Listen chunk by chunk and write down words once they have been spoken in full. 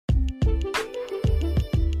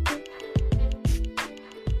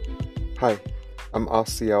Hi, I'm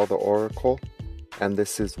Asiel the Oracle, and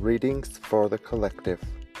this is Readings for the Collective.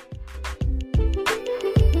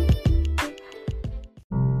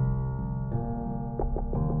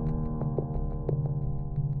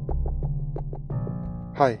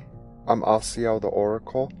 Hi, I'm Asiel the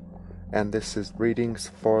Oracle, and this is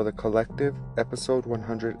Readings for the Collective, episode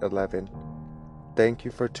 111. Thank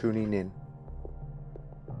you for tuning in.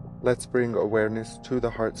 Let's bring awareness to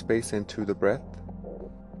the heart space and to the breath.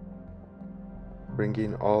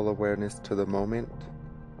 Bringing all awareness to the moment.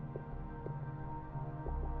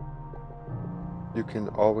 You can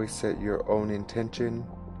always set your own intention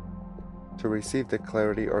to receive the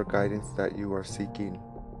clarity or guidance that you are seeking.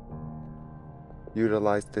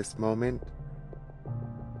 Utilize this moment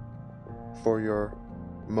for your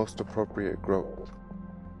most appropriate growth.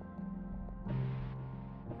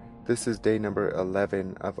 This is day number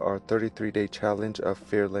 11 of our 33-day challenge of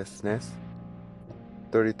fearlessness,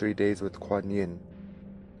 33 days with Kuan Yin.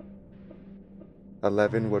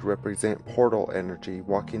 11 would represent portal energy,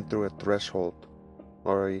 walking through a threshold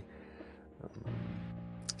or a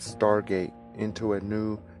stargate into a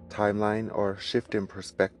new timeline or shift in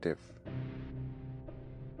perspective.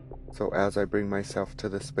 So as I bring myself to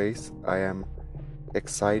the space, I am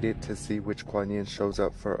excited to see which Kuan Yin shows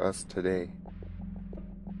up for us today.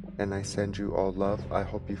 And I send you all love. I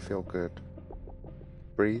hope you feel good.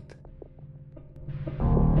 Breathe.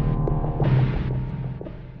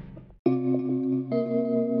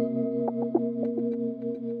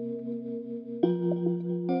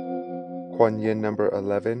 Kuan Yin number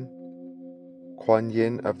 11. Kuan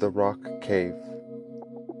Yin of the Rock Cave.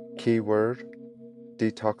 Keyword: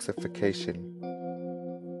 detoxification.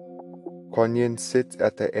 Kuan Yin sits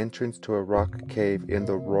at the entrance to a rock cave in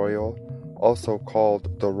the royal, also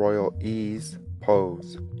called the royal ease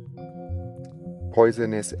pose.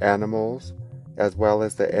 Poisonous animals, as well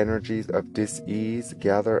as the energies of dis-ease,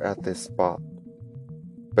 gather at this spot,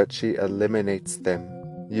 but she eliminates them,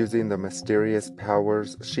 using the mysterious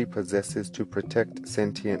powers she possesses to protect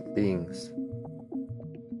sentient beings.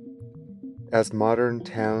 As modern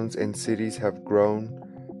towns and cities have grown,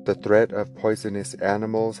 the threat of poisonous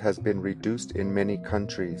animals has been reduced in many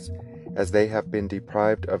countries, as they have been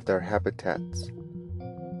deprived of their habitats.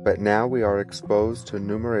 But now we are exposed to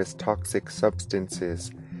numerous toxic substances,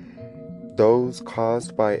 those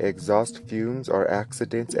caused by exhaust fumes or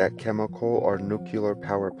accidents at chemical or nuclear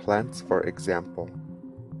power plants, for example.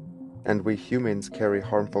 And we humans carry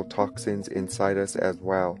harmful toxins inside us as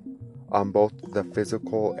well, on both the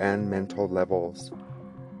physical and mental levels.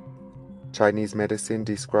 Chinese medicine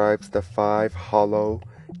describes the 5 hollow,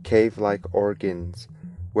 cave-like organs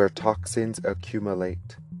where toxins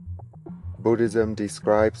accumulate. Buddhism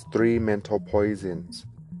describes 3 mental poisons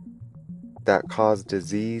that cause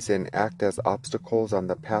disease and act as obstacles on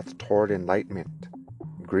the path toward enlightenment: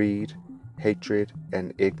 greed, hatred,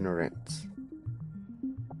 and ignorance.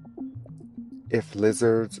 If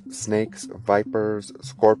lizards, snakes, vipers,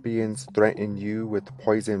 scorpions threaten you with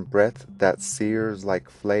poison breath that sears like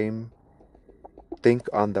flame, think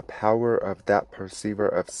on the power of that perceiver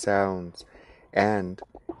of sounds, and,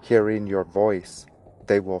 hearing your voice,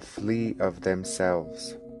 they will flee of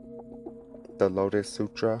themselves. The Lotus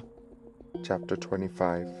Sutra, Chapter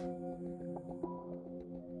 25.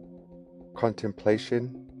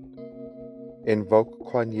 Contemplation. Invoke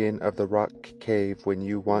Kuan Yin of the Rock Cave when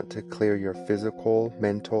you want to clear your physical,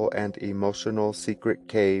 mental, and emotional secret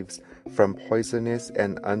caves from poisonous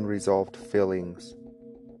and unresolved feelings.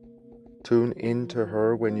 Tune in to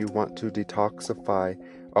her when you want to detoxify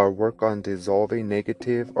or work on dissolving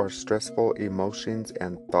negative or stressful emotions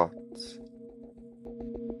and thoughts.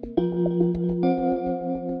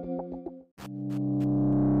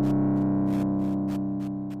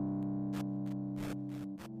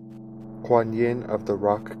 Kuan Yin of the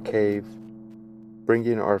Rock Cave,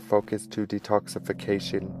 bringing our focus to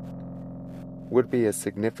detoxification, would be a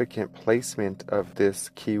significant placement of this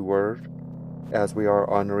key word, as we are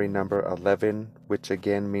honoring number 11, which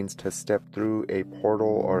again means to step through a portal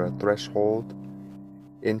or a threshold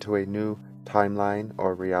into a new timeline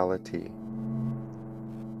or reality.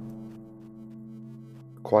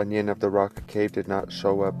 Kuan Yin of the Rock Cave did not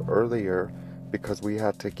show up earlier because we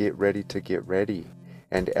had to get ready.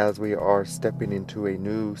 And as we are stepping into a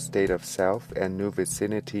new state of self and new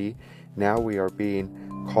vicinity, now we are being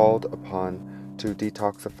called upon to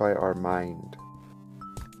detoxify our mind.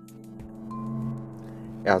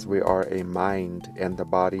 As we are a mind and the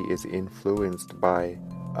body is influenced by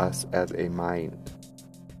us as a mind.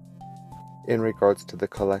 In regards to the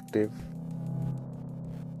collective,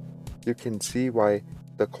 you can see why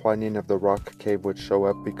the Kuan Yin of the rock cave would show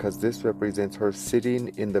up because this represents her sitting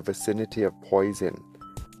in the vicinity of poison,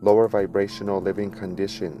 lower vibrational living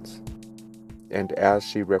conditions. And as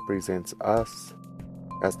she represents us,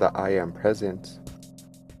 as the I Am Presence,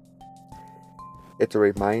 it's a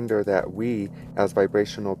reminder that we, as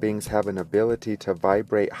vibrational beings, have an ability to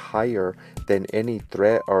vibrate higher than any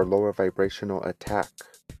threat or lower vibrational attack.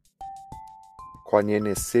 Kuan Yin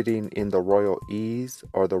is sitting in the royal ease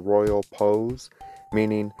or the royal pose,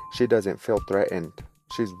 meaning she doesn't feel threatened.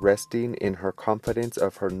 She's resting in her confidence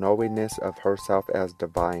of her knowingness of herself as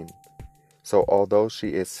divine. So although she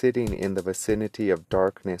is sitting in the vicinity of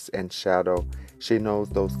darkness and shadow, she knows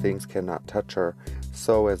those things cannot touch her,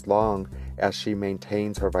 so as long as she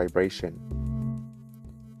maintains her vibration.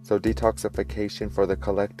 So detoxification for the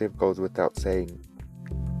collective goes without saying.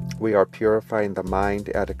 We are purifying the mind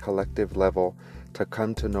at a collective level to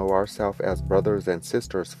come to know ourselves as brothers and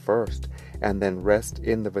sisters first, and then rest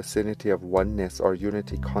in the vicinity of oneness or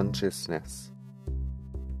unity consciousness.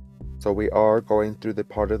 So we are going through the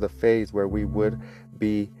part of the phase where we would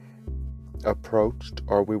be approached,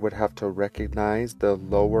 or we would have to recognize the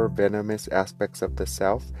lower venomous aspects of the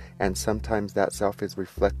self, and sometimes that self is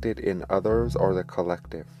reflected in others or the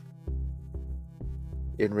collective.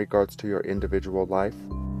 In regards to your individual life,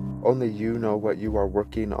 only you know what you are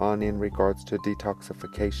working on in regards to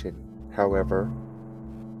detoxification. However,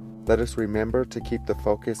 let us remember to keep the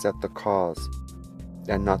focus at the cause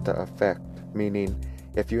and not the effect, meaning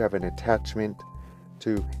if you have an attachment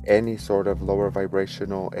to any sort of lower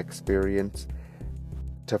vibrational experience,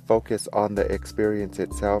 to focus on the experience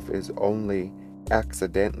itself is only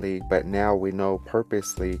accidentally, but now we know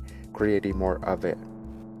purposely, creating more of it.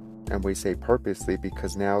 And we say purposely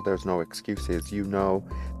because now there's no excuses. You know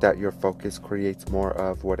that your focus creates more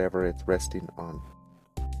of whatever it's resting on.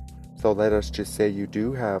 So let us just say you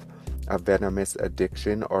do have a venomous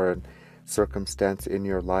addiction or a circumstance in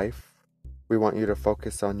your life. We want you to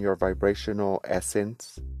focus on your vibrational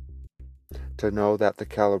essence, to know that the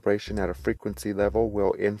calibration at a frequency level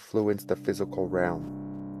will influence the physical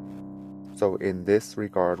realm. So in this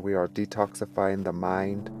regard, we are detoxifying the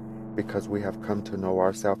mind because we have come to know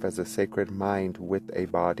ourselves as a sacred mind with a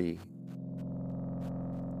body.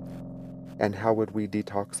 And how would we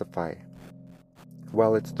detoxify?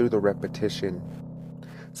 Well, it's through the repetition.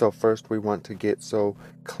 So first we want to get so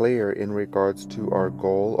clear in regards to our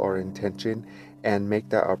goal or intention and make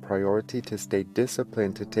that a priority to stay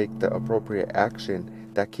disciplined to take the appropriate action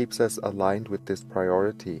that keeps us aligned with this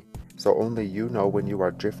priority. So only you know when you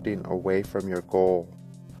are drifting away from your goal.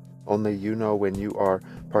 Only you know when you are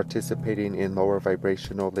participating in lower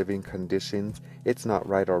vibrational living conditions. It's not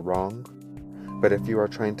right or wrong. But if you are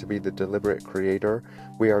trying to be the deliberate creator,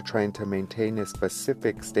 we are trying to maintain a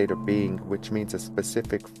specific state of being, which means a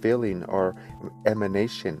specific feeling or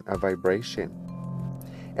emanation, a vibration.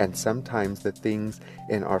 And sometimes the things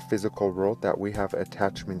in our physical world that we have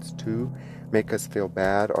attachments to make us feel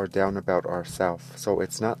bad or down about ourselves. So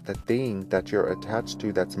it's not the thing that you're attached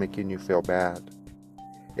to that's making you feel bad.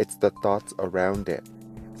 It's the thoughts around it.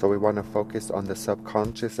 So we want to focus on the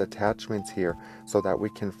subconscious attachments here so that we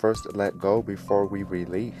can first let go before we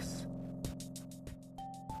release.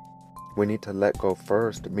 We need to let go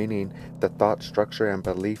first, meaning the thought structure and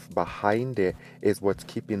belief behind it is what's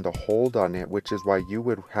keeping the hold on it, which is why you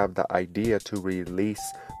would have the idea to release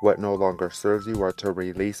what no longer serves you or to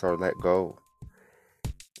release or let go.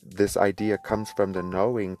 This idea comes from the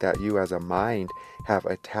knowing that you as a mind have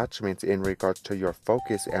attachments in regards to your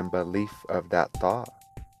focus and belief of that thought.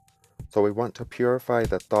 So we want to purify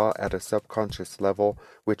the thought at a subconscious level,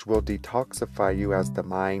 which will detoxify you as the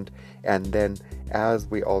mind, and then as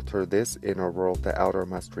we alter this inner world, the outer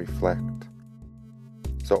must reflect.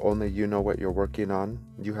 So only you know what you're working on.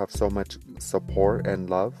 You have so much support and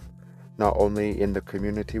love, not only in the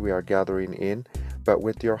community we are gathering in, but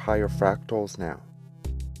with your higher fractals now.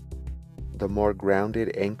 The more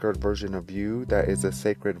grounded, anchored version of you that is a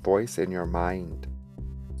sacred voice in your mind.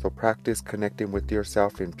 So practice connecting with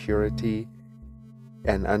yourself in purity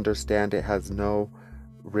and understand it has no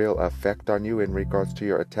real effect on you in regards to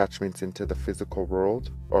your attachments into the physical world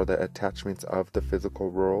or the attachments of the physical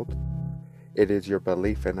world. It is your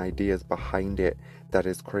belief and ideas behind it that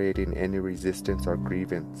is creating any resistance or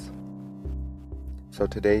grievance. So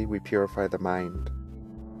today we purify the mind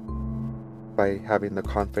by having the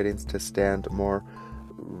confidence to stand more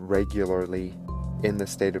regularly in the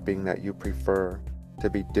state of being that you prefer, to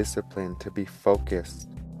be disciplined, to be focused,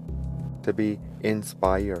 to be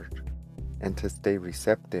inspired, and to stay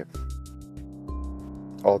receptive.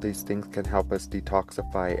 All these things can help us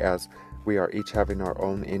detoxify as We are each having our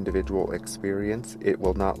own individual experience. It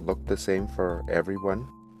will not look the same for everyone.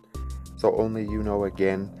 So only you know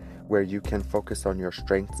again where you can focus on your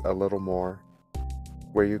strengths a little more,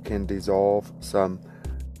 where you can dissolve some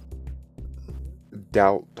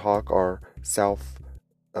doubt talk or self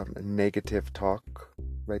negative talk,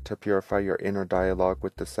 right? To purify your inner dialogue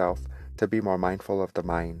with the self, to be more mindful of the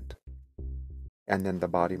mind. And then the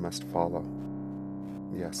body must follow.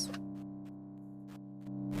 Yes.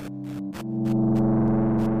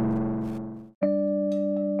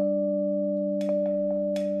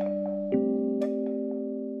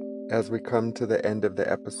 As we come to the end of the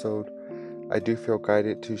episode, I do feel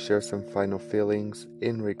guided to share some final feelings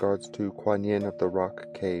in regards to Kuan Yin of the Rock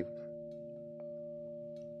Cave.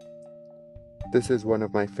 This is one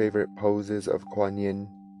of my favorite poses of Kuan Yin.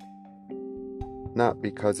 Not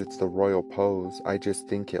because it's the royal pose, I just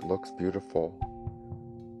think it looks beautiful.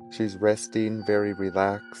 She's resting, very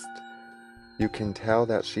relaxed. You can tell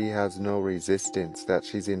that she has no resistance, that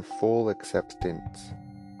she's in full acceptance.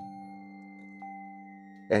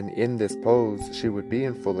 And in this pose, she would be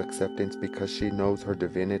in full acceptance because she knows her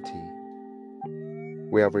divinity.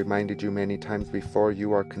 We have reminded you many times before,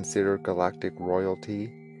 you are considered galactic royalty,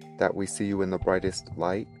 that we see you in the brightest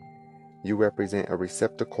light. You represent a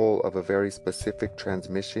receptacle of a very specific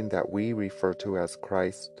transmission that we refer to as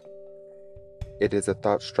Christ. It is a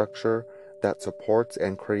thought structure that supports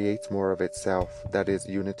and creates more of itself, that is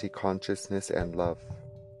unity, consciousness, and love.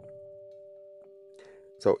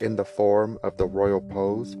 So in the form of the royal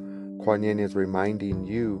pose, Kuan Yin is reminding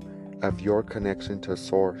you of your connection to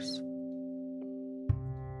Source.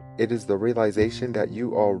 It is the realization that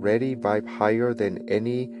you already vibe higher than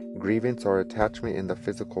any grievance or attachment in the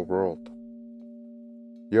physical world.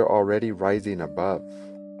 You're already rising above,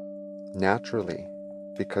 naturally,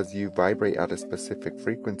 because you vibrate at a specific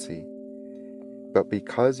frequency. But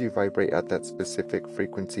because you vibrate at that specific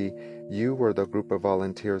frequency, you were the group of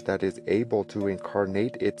volunteers that is able to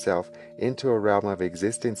incarnate itself into a realm of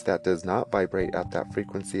existence that does not vibrate at that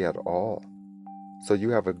frequency at all. So you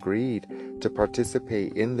have agreed to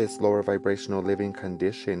participate in this lower vibrational living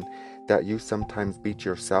condition that you sometimes beat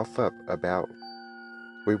yourself up about.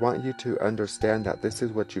 We want you to understand that this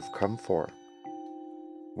is what you've come for.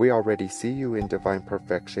 We already see you in divine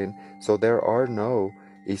perfection, so there are no,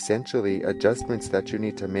 essentially, adjustments that you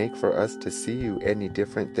need to make for us to see you any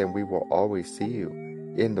different than we will always see you,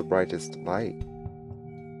 in the brightest light.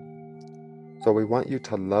 So we want you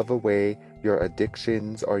to love away your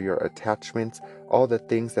addictions or your attachments, all the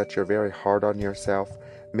things that you're very hard on yourself.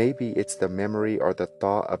 Maybe it's the memory or the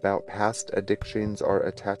thought about past addictions or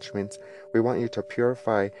attachments. We want you to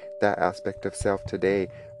purify that aspect of self today,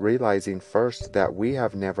 realizing first that we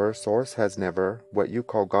have never, Source has never, what you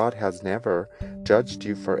call God has never, judged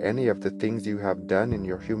you for any of the things you have done in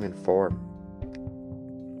your human form.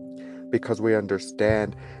 Because we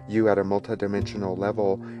understand you at a multidimensional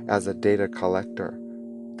level as a data collector.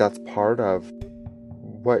 That's part of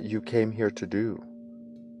what you came here to do,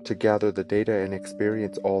 to gather the data and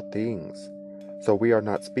experience all things. So we are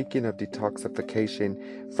not speaking of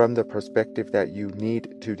detoxification from the perspective that you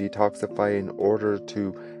need to detoxify in order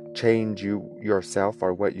to change you yourself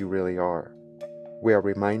or what you really are. We are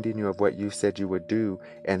reminding you of what you said you would do,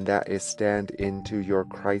 and that is stand into your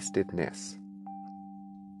Christedness.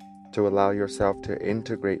 To allow yourself to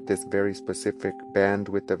integrate this very specific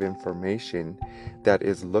bandwidth of information that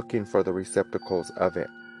is looking for the receptacles of it.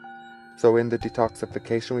 So in the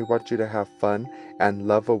detoxification, we want you to have fun and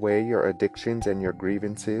love away your addictions and your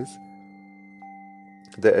grievances,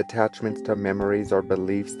 the attachments to memories or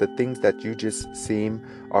beliefs, the things that you just seem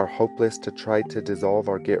are hopeless to try to dissolve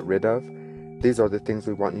or get rid of. These are the things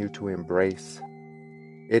we want you to embrace.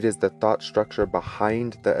 It is the thought structure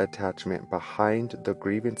behind the attachment, behind the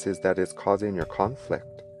grievances that is causing your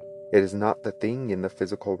conflict. It is not the thing in the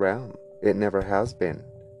physical realm. It never has been.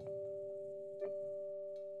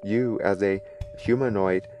 You, as a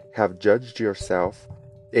humanoid, have judged yourself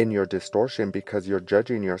in your distortion because you're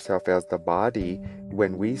judging yourself as the body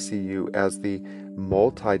when we see you as the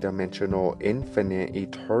multidimensional, infinite,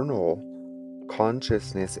 eternal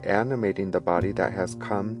consciousness animating the body that has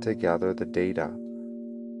come to gather the data.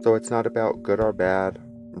 So it's not about good or bad,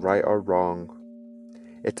 right or wrong.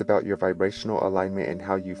 It's about your vibrational alignment and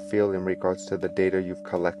how you feel in regards to the data you've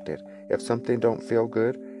collected. If something don't feel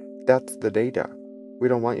good, that's the data. We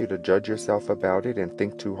don't want you to judge yourself about it and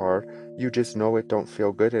think too hard. You just know it don't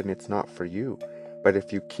feel good and it's not for you. But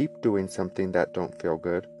if you keep doing something that don't feel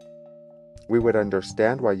good, we would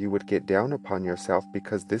understand why you would get down upon yourself,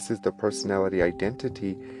 because this is the personality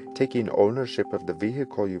identity taking ownership of the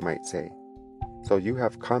vehicle, you might say. So you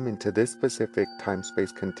have come into this specific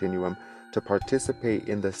time-space continuum to participate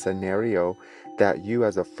in the scenario that you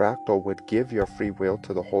as a fractal would give your free will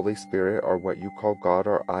to the Holy Spirit, or what you call God,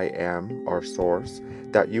 or I am, or Source,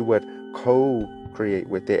 that you would co-create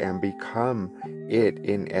with it and become it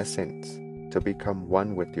in essence, to become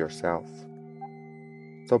one with yourself.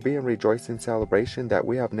 So be in rejoicing celebration that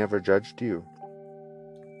we have never judged you,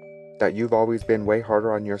 that you've always been way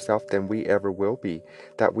harder on yourself than we ever will be,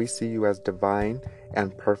 that we see you as divine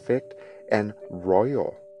and perfect and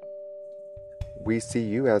royal. We see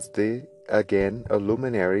you as again,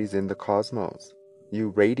 luminaries in the cosmos. You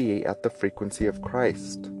radiate at the frequency of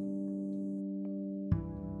Christ.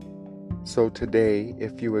 So today,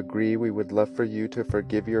 if you agree, we would love for you to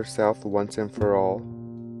forgive yourself once and for all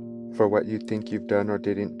for what you think you've done or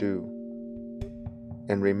didn't do.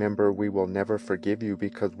 And remember, we will never forgive you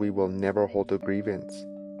because we will never hold a grievance.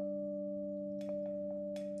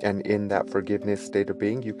 And in that forgiveness state of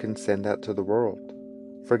being, you can send that to the world.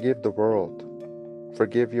 Forgive the world.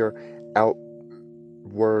 Forgive your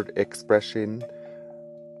outward expression,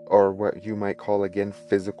 or what you might call again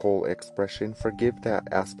physical expression. Forgive that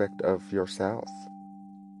aspect of yourself.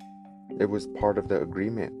 It was part of the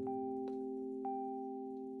agreement.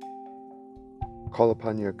 Call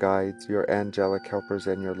upon your guides, your angelic helpers,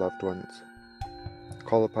 and your loved ones.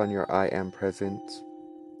 Call upon your I Am presence.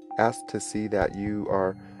 Ask to see that you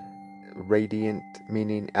are radiant,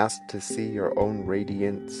 meaning ask to see your own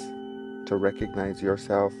radiance, to recognize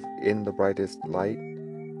yourself in the brightest light.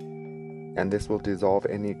 And this will dissolve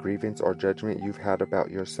any grievance or judgment you've had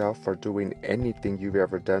about yourself for doing anything you've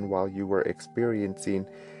ever done while you were experiencing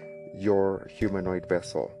your humanoid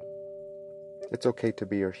vessel. It's okay to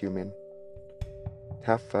be a human.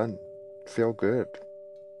 Have fun. Feel good.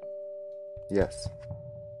 Yes.